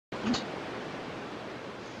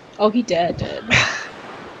Oh, he dead.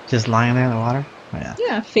 Just lying there in the water? Oh, yeah.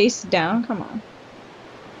 Yeah, face down. Come on.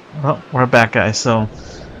 Well, we're back, guys. So,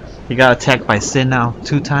 he got attacked by Sin now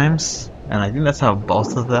 2 times. And I think that's how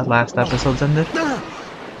both of the last episodes ended.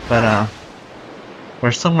 But,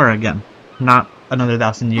 we're somewhere again. Not another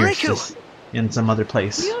 1,000 years, just in some other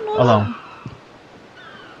place. Alone.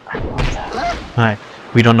 Alright,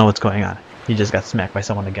 we don't know what's going on. He just got smacked by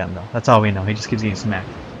someone again, though. That's all we know. He just keeps getting smacked.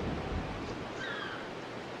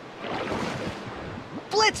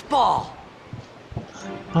 Blitzball!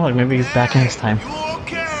 Oh, like maybe he's back in his time. You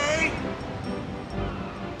okay?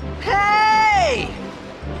 Hey!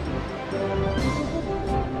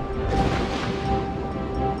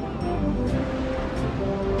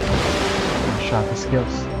 Shot the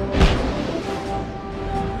skills.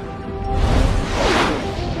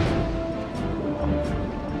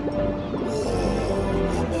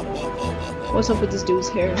 What's up with this dude's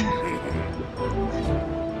hair?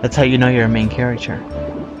 That's how you know you're a main character.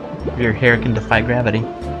 Your hair can defy gravity.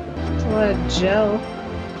 It's a lot of gel.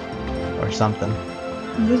 Or something.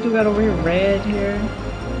 This dude got over here red hair.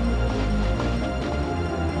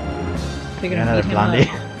 They're gonna Another beat him blondie.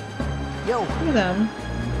 up. Yo, Look at them.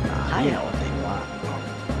 I know what they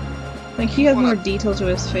want. Like he has more detail to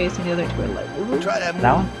his face than the other two are like. Ooh. Try that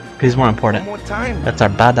That one? Because he's more important. one more time. That's our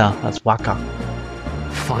Bada. That's Waka.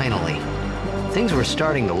 Finally. Things were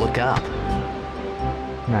starting to look up.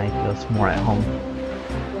 Now he feels more at home.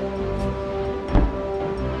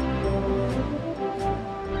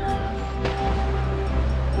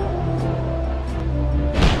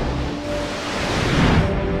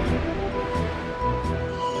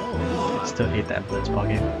 Still hate that blitzball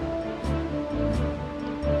game.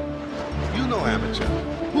 You know amateur.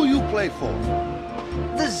 Who you play for?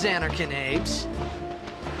 The Xanarkin apes.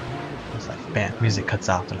 It's like, bam, music cuts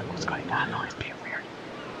off. They're like, what's going on? No, it's being weird.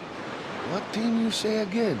 What team you say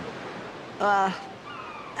again?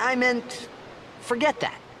 I meant, forget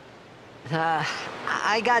that.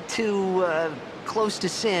 I got too, close to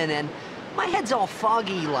Sin, and my head's all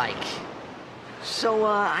foggy like. So,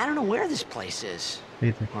 I don't know where this place is.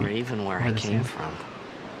 Or even where I came from.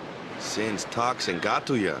 Sin's toxin got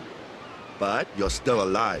to you, but you're still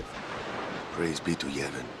alive. Praise be to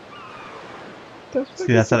Yevon. See,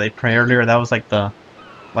 that's how they pray earlier. That was like the,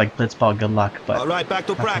 blitzball, good luck. But All right, back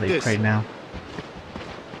to that's how they practice. pray now.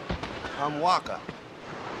 I'm Waka.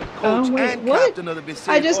 Oh Coach wait, and what? captain of the Bisay's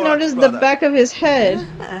I just Orange noticed the brother. back of his head.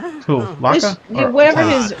 Who? Waka? Or- Whatever Ah,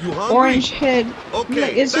 his you hungry? orange head. Okay,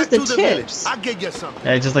 Like, it's back just the to village. tips. I'll get you something.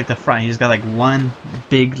 Yeah, just like the front. He just got like one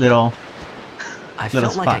big little. I Little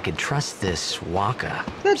felt like I spot. could trust this Waka.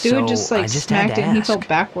 That dude so just I like had smacked to it and he ask. fell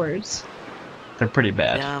backwards. They're pretty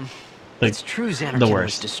bad. Like, It's true Xanarkin the was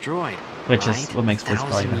worst. destroyed, Which right? is what makes blitzball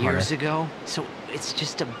 1,000 even harder. years ago? So it's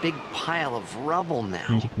just a big pile of rubble now,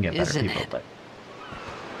 You can get better isn't people, it? but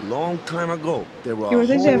Long time ago, there were You would a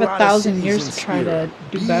think whole they have lot of 1,000 cities years in to try Spira. to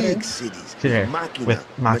do Big better. cities see there, with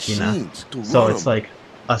Machina. machines to So run it's 'em. like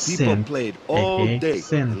a People sin, played all aka day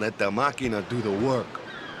sin. and let the machina do the work.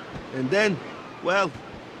 And then, well,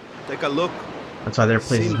 take a look. That's why their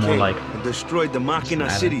place is Sin more came like. and destroyed the machina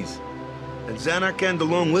Just an cities. And Xanarkand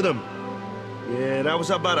along with them. Yeah, that was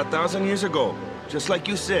about 1,000 years ago. Just like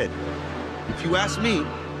you said. If you ask me,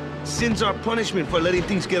 sin's our punishment for letting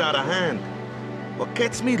things get out of hand. What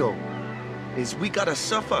gets me though, is we gotta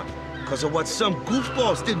suffer because of what some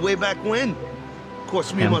goofballs did way back when. Of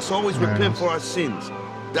course, we Yeah, must always fair repent enough. for our sins.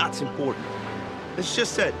 That's important. It's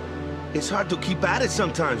just that it's hard to keep at it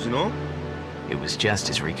sometimes, you know? It was just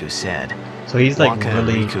as Riku said. So he's like Waka and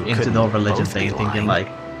really Riku into couldn't the whole religion both be thing, thinking lying. like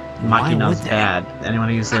Why Machina's would they? bad. Anyone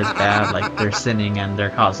who says bad, like they're sinning and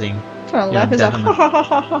they're causing. Trying to Yeah, laugh his like, definitely. ha ha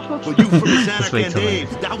ha ha ha. But you from the Just wait Xanarkand till days,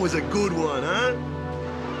 that was a good one, huh?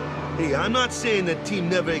 Hey, I'm not saying the team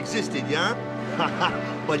never existed, yeah?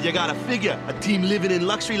 But you gotta figure, a team living in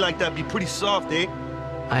luxury like that be pretty soft, eh?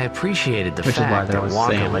 I appreciated the Which is why fact they that always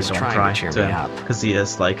Waka saying like was don't trying try to cheer to me up. because he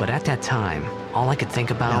is like. But at that time, all I could think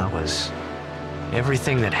about Yeah. was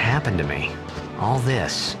everything that happened to me. All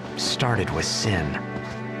this started with Sin.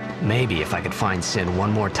 Maybe if I could find Sin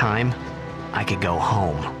one more time, I could go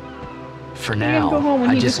home. For didn't now, go home when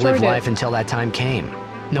I he just lived destroyed it. life until that time came.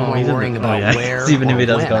 No Oh, more he's in the- worrying oh, about yeah. where Even if or he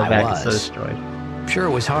does when go I back, was. it's so destroyed. Sure,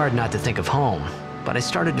 it was hard not to think of home, but I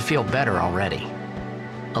started to feel better already.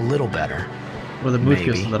 A little better. Well, the mood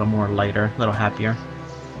feels Maybe. a little more lighter, a little happier.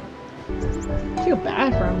 I feel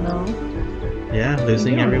bad for him though. Yeah,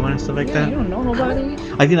 losing You don't- everyone and stuff like yeah, that. You don't know nobody.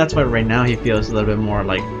 I think that's why right now he feels a little bit more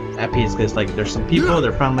like at peace because like there's some people,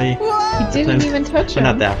 they're friendly, He didn't even touch they're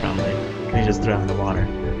him. not that friendly. He just threw him in the water.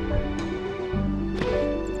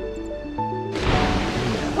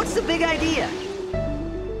 What's the big idea?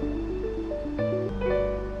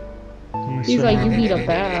 He's like, you need a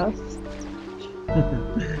bath.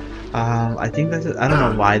 I think that's it. I don't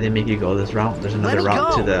know why they make you go this route. There's another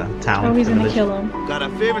route to the town. Oh, he's the gonna village. kill him. Got a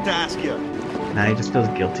favor to ask you. Now he just feels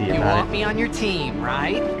guilty You about want it me on your team,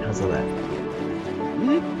 right? because of that.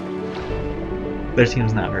 Their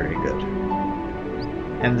team's not very good.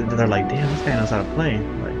 And they're like, damn, this guy knows how to play.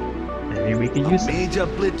 Like, maybe we could use it. Major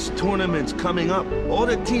Blitz tournament's coming up. All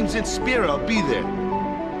the teams in Spira will be there.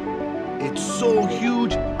 It's so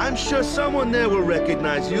huge, I'm sure someone there will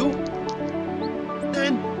recognize you.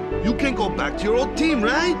 Then you can go back to your old team,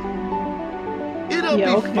 right? It'll be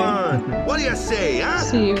fun. What do you say, huh?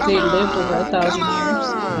 See if they lived over 1,000 Come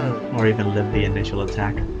on. Or even live the initial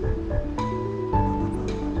attack.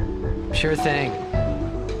 Sure thing.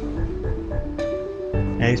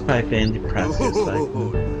 Yeah, he's probably feeling depressed. It's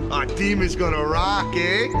like, Our team is gonna rock,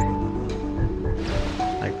 eh?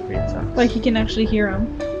 like great stuff. Like he can actually hear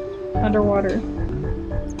him underwater.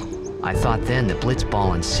 I thought then that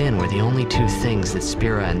Blitzball and Sin were the only two things that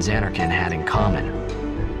Spira and Xanarkin had in common.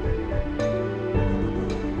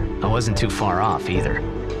 I wasn't too far off either.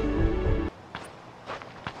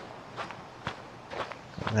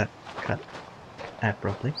 That cut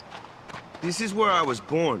abruptly. This is where I was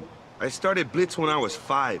born. I started Blitz when I was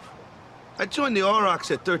 5. I joined the Aurochs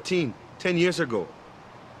at 13, 10 years ago.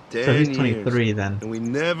 10 So he's years, 23 then. and we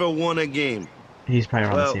never won a game. He's probably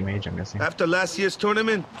around Well, the same age, I'm guessing. After last year's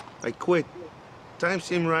tournament, I quit. Time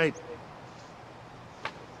seemed right.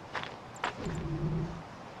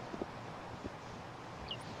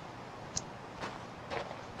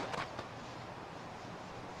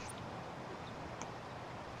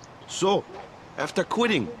 So, after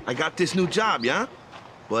quitting, I got this new job, yeah?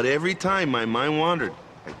 But every time my mind wandered,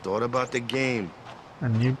 I thought about the game. A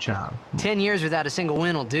new job. 10 years without a single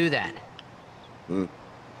win will do that.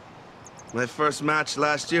 My first match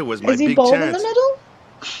last year was my Is he big bald in chance. the middle?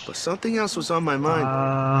 But something else was on my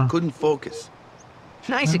mind. Couldn't focus.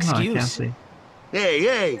 Nice I can't excuse. see. Hey,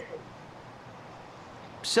 hey!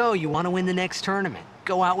 So, you want to win the next tournament?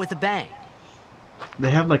 Go out with a bang.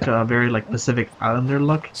 They have like a very like Pacific Islander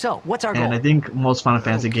look. So, what's our And goal? I think most Final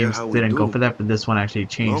Fantasy care games how we didn't go do. for that, but this one actually As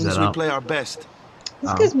changed long as that we up. play our best.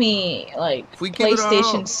 This gives me like If we give it our all,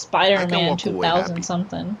 PlayStation I Spider-Man can walk away 2000 happy.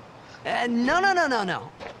 something.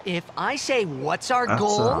 No. If I say what's our That's,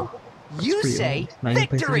 goal, you pretty say old. Not even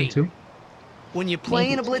victory. PlayStation 2? When you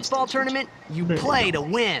play in a blitzball tournament, you There you play go. to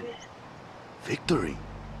win. Victory.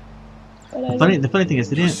 But I The funny thing is,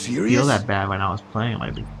 they You didn't serious? feel that bad when I was playing.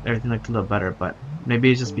 Like everything looked a little better, but maybe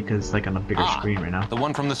it's just because it's like on a bigger screen right now. The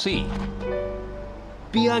one from the sea.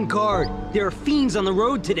 Be on guard. There are fiends on the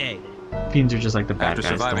road today. Fiends are just like the bad After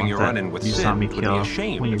guys. the surviving ones your that run-in with you saw Sin, me would be kill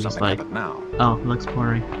ashamed when if you're just something like, happened now. oh, it looks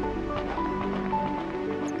boring.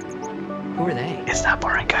 Who are they? It's not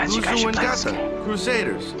boring, guys. You guys Luzu should and play this game. Gata,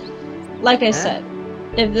 Crusaders. Like I said,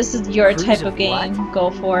 if this is your Cruise type of of game, what?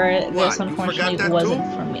 go for it. What, This you unfortunately forgot that wasn't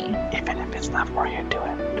too? for me. Even if it's not for you, do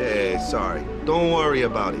it. Hey, sorry. Don't worry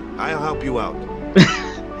about it. I'll help you out.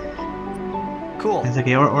 Cool. It's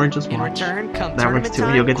okay, or just In watch. return, come That works tournament too.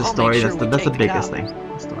 time, You'll get the I'll story. make That's sure the we take biggest cup. thing.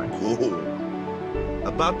 The story. Cool.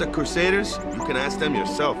 About the Crusaders, you can ask them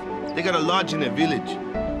yourself. They got a lodge in their village.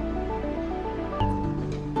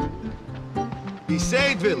 Be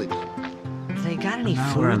safe, village. They got any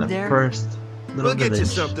Now we're in food the there? first little We'll get you village.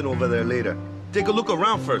 something over there later. Take a look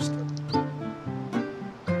around first.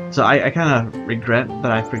 So I kind of regret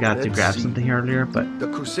that I forgot to Let's grab see. something here earlier, but The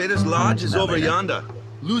Crusaders' I'll lodge mention is that over later. yonder.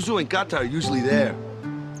 Luzu and Gata are usually there.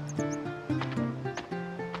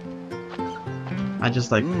 I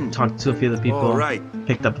just like talked to a few of the people, All right.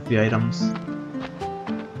 picked up a few items.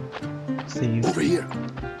 See you. Over here.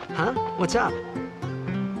 Huh? What's up?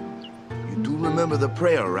 You do remember the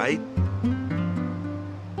prayer, right?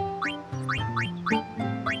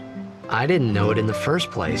 I didn't know it in the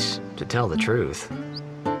first place, to tell the truth.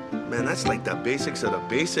 Man, that's like the basics of the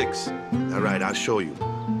basics. All right, I'll show you.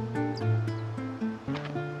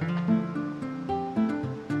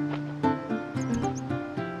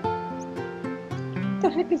 What the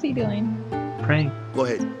heck is he doing? Praying. Go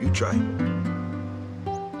ahead, you try.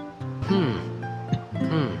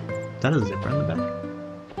 That is a zipper in the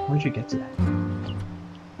back. Where'd you get to that?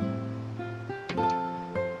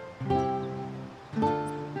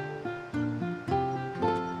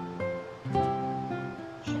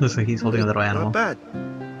 Looks like he's holding a little animal, Not bad.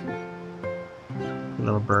 a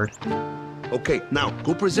little bird. Okay, now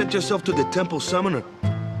go present yourself to the temple summoner.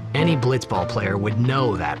 Any blitzball player would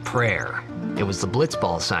know that prayer. It was the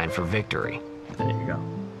blitzball sign for victory. There you go.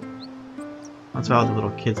 That's why all the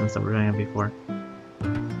little kids and stuff were doing it before.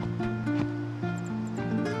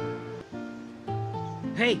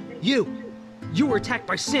 Hey, you! You were attacked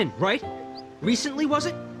by Sin, right? Recently, was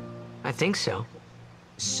it? I think so.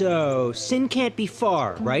 So, Sin can't be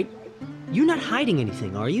far, right? You're not hiding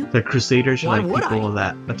anything, are you? The Crusaders are Why like would people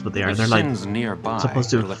that's what they are. If They're like Sin's nearby, supposed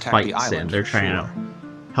to it'll attack fight the Sin. island They're for trying sure.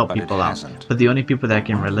 to help But it people out. hasn't. But the only people that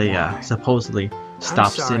can really supposedly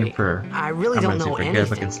stop sorry. Sin for I really I'm don't gonna say know for good,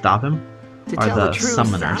 but can anything. stop him To are tell the the truth,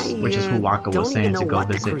 summoners, which is who Waka was don't saying even know to go what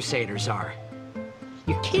the visit. Crusaders are.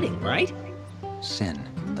 You're kidding, right? Sin,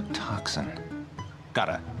 the toxin.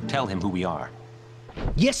 Gotta tell him who we are.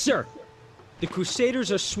 Yes, sir. The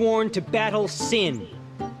Crusaders are sworn to battle Sin.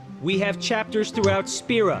 We have chapters throughout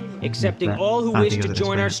Spira, accepting That- all who I wish think to it was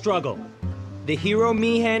join our Spira. struggle. The hero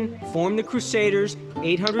Mihen formed the Crusaders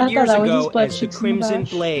 800 I years thought that was ago just blood as the cheeks in the Crimson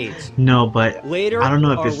back. Blades. No, but Later, I don't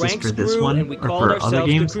know if our it's just ranks for this grew one and we or called for other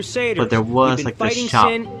ourselves games, the Crusaders. but there was We've been like this fighting shop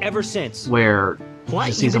Sin ever since. where What?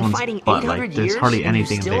 you see You've been someone's fighting butt, 800 like there's years hardly and you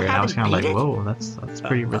anything still there, and I was kind of haven't like, beat it? whoa, that's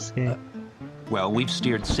pretty risky. Well, we've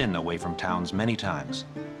steered Sin away from towns many times.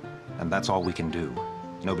 And that's all we can do.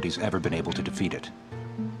 Nobody's ever been able to defeat it.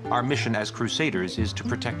 Our mission as Crusaders is to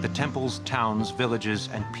protect the temples, towns, villages,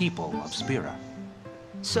 and people of Spira.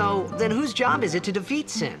 So, then whose job is it to defeat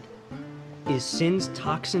Sin? Is Sin's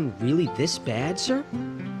toxin really this bad, sir?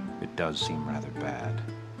 It does seem rather bad.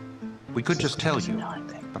 We could just tell you,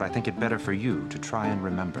 but I think it better for you to try and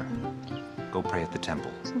remember. Go pray at the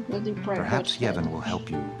temple. Perhaps Yevon will help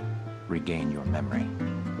you regain your memory.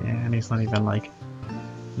 Yeah, and he's not even like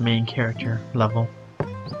main character level,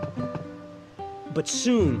 But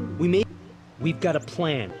soon, we've got a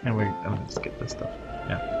plan. and I'm gonna skip this stuff.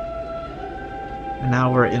 Yeah. And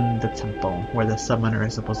now we're in the temple where the summoner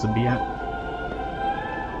is supposed to be at.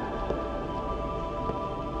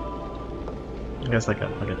 I guess like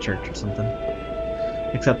a church or something.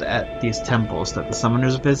 Except at these temples that the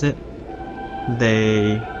summoners visit,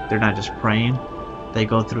 they're not just praying. They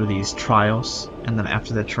go through these trials, and then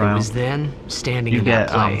after the It trial, was then, standing you in that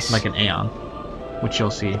get place. like an Aeon, which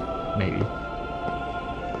you'll see maybe.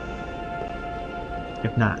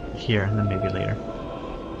 If not here, then maybe later.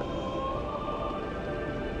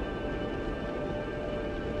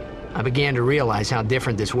 I began to realize how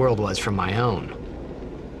different this world was from my own.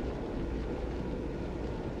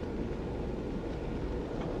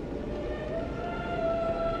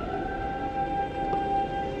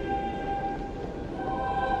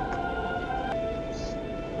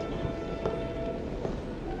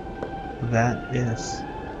 That is,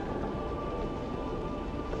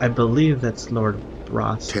 I believe that's Lord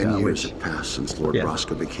Braska. 10 years which, have passed since Lord yeah.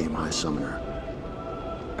 Braska became High Summoner.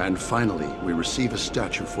 And finally, we receive a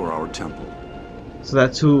statue for our temple. So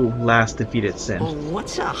that's who last defeated Sin. Well,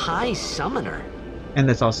 what's a high summoner? And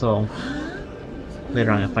that's also,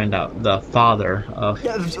 later on I find out, the father of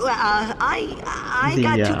I the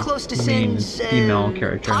got too close to main Sin's female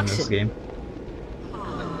character in this toxin. game.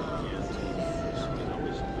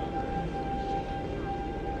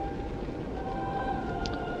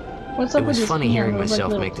 What's It up with was his funny hand? hearing Those, like,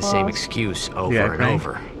 myself little make the same claws? excuse over Yeah, and right.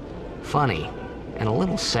 over. Funny, and a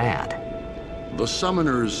little sad. The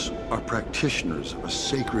Summoners are practitioners of a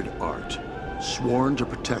sacred art, sworn to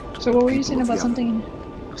protect So what were the you people saying of about Yevon.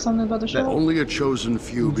 something about the show? Only a chosen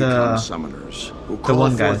few The- become Summoners, who The call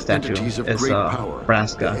one guy forth statue entities of is great power,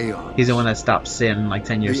 Braska. the Aeons. He's the one that stopped Sin like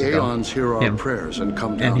 10 years The ago. Aeons hear our Him. prayers and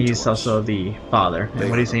come down And he's to us. also the father. They And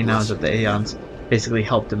what are he's saying now is that the blessed. Aeons basically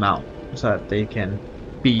helped him out so that they can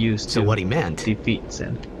be used So to what he meant defeat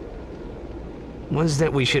Sin. was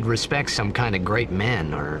that we should respect some kind of great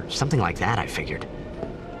men, or something like that, I figured.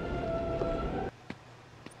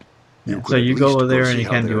 You So could you at go least over there go and see you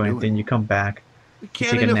how can't do they're anything. doing. You come back, You take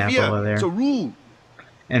can't a nap interfere. over there. It's a rule.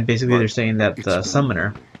 and basically But they're saying that it's the been-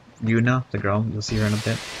 summoner, Yuna, the girl, you'll see her in a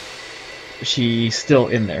bit, she's still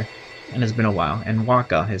in there, and it's been a while. And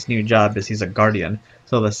Waka, his new job is he's a guardian,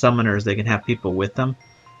 so the summoners, they can have people with them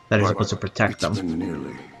that are supposed to protect It's them been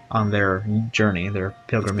nearly. on their journey, their It's been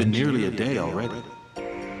pilgrimage. nearly a day already.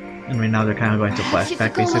 And right now they're kind of going to Perhaps you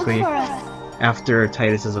flashback, could go look basically, for us. after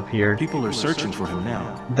Titus has appeared. People are searching for him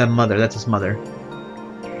now. The mother, that's his mother.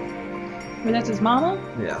 Wait, that's his mama?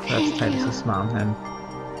 Yeah, Thank that's Titus's you. mom. And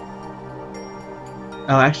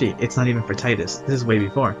oh, actually, it's not even for Titus. This is way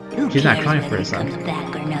before. Who She's not cares crying whether for his he son. comes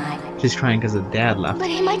back or not? She's crying because the dad left. But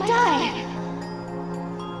he might die.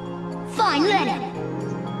 Fine, let him.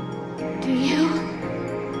 Do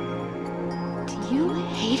you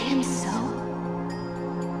hate him so?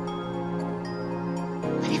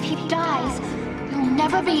 But if he dies, you'll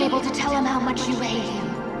never be able to tell him how much you hate him.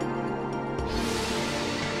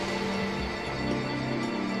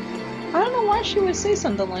 I don't know why she would say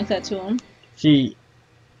something like that to him. She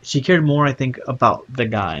cared more, I think, about the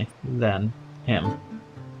guy than him.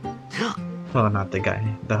 Well, not the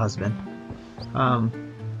guy, the husband.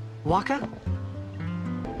 Waka?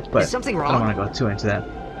 But Is something I wrong? don't want to go too into that.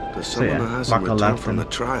 The So yeah, summoner hasn't Waka returned left from the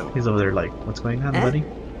and trial. he's over there like, what's going on, Eh? buddy?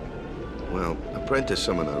 Well, apprentice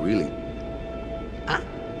summoner, really. Huh?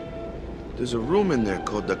 There's a room in there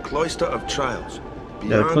called the Cloister of Trials.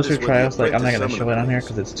 Yeah, the Beyond closer is where the trials, like I'm not apprentice gonna show summoner it on here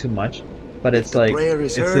plays. because it's too much. But If it's the like prayer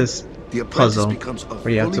is it's heard, this the apprentice puzzle becomes a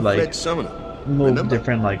where you have to fully like fledged summoner. move Remember?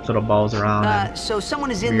 different like little balls around. So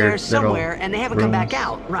someone is in weird there little somewhere and they haven't come back rooms.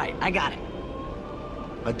 out. Right, I got it.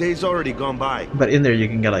 A day's already gone by. But in there you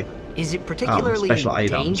can get like Is it particularly special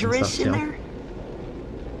items and dangerous stuff, in too. there?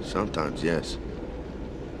 Sometimes, yes.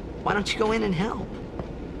 Why don't you go in and help?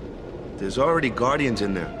 There's already guardians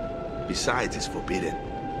in there. Besides, it's forbidden.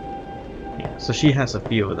 yeah. So she has a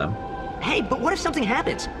few of them. Hey, but what if something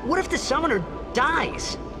happens? What if the summoner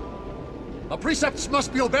dies? The precepts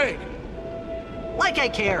must be obeyed. Like I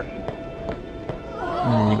care.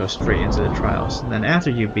 And then you go straight into the trials. And then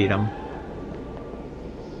after you beat them,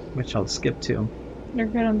 which I'll skip to. They're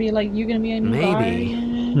gonna be like, you gonna be a new Maybe.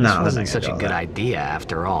 guardian? No, This they're wasn't not such a gonna do good all idea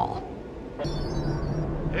after all.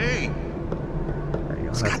 Hey, that. There you go.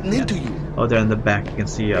 what's That's gotten the into end. you? Oh, there in the back you can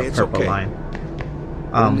see a Hey, it's purple okay. line.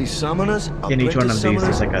 Only summoners, In each one of apprentice these,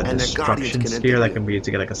 there's summoners, like a and their guardians destruction can sphere enter that here. can be used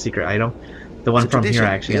to get like a secret item. The one It's a from here tradition,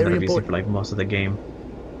 I actually ended very up using for important. like most of the game.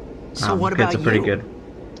 So what It's about a pretty you? good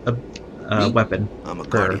Me? weapon I'm a for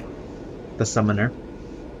guardian. the summoner.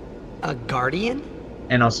 A guardian?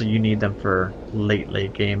 And also you need them for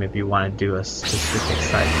late game if you want to do a specific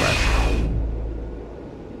side quest.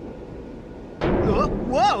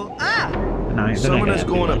 Whoa! Ah! And now, Summoners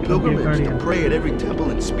go on a pilgrimage to guardian. pray at every temple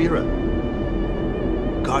in Spira.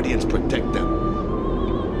 Guardians protect them.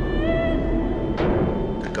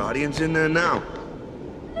 The guardian's in there now.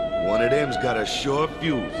 One of them's got a sure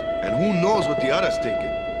fuse, and who knows what the other's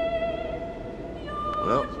thinking.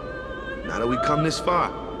 Well, now that we come this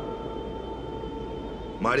far,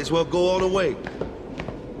 might as well go all the way.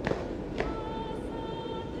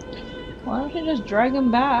 Why don't you just drag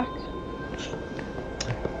him back?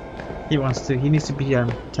 He wants to. He needs to be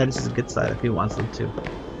on Titus's good side if he wants them to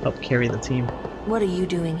help carry the team. What are you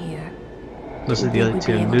doing here? Those are the Think other we'd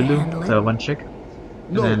two: be able to Lulu, handle it? the one chick, and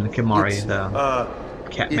No, then Kimari, it's, the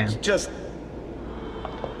Catman. It's just...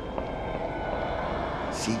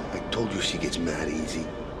 See, I told you she gets mad easy.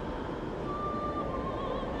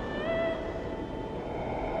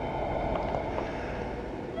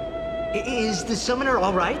 Is the summoner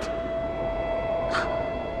all right?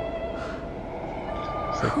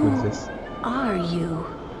 So who's this? Are you?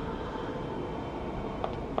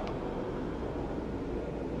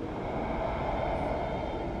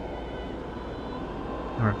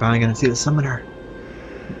 And we're finally gonna see the summoner.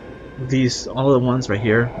 These, all the ones right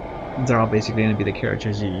here, they're all basically gonna be the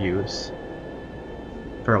characters you use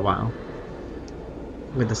for a while.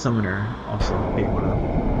 With the summoner also being one of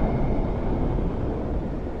them.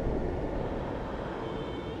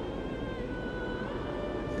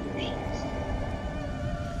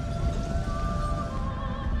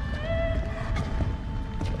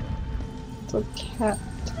 It's like cat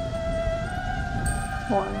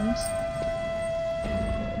horns.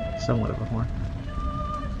 Somewhat of a horn.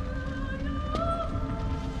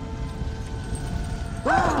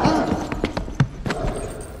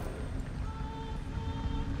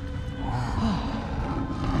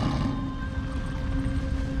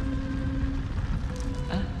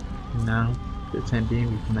 Now, for the time being,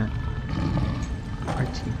 we've met our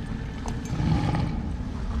team.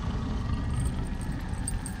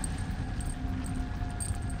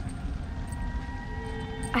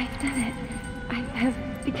 I've done it. I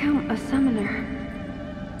have become a summoner.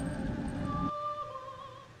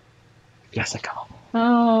 Jessica.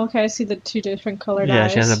 Oh, okay. I see the two different colored Yeah,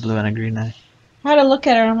 eyes. she has a blue and a green eye. I had to look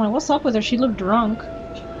at her and I'm like, what's up with her? She looked drunk.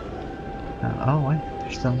 Oh, wait,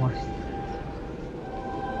 there's still more.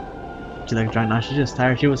 She looked drunk now. She's just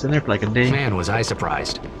tired. She was in there for like a day. Man, was I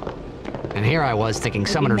surprised. And here I was thinking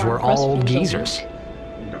Maybe summoners more were all old impressed geezers.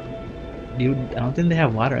 Dude, I don't think they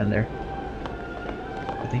have water in there.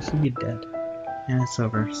 I think she'd be dead. Yeah, it's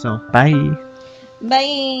over. So, bye.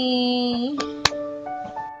 Bye.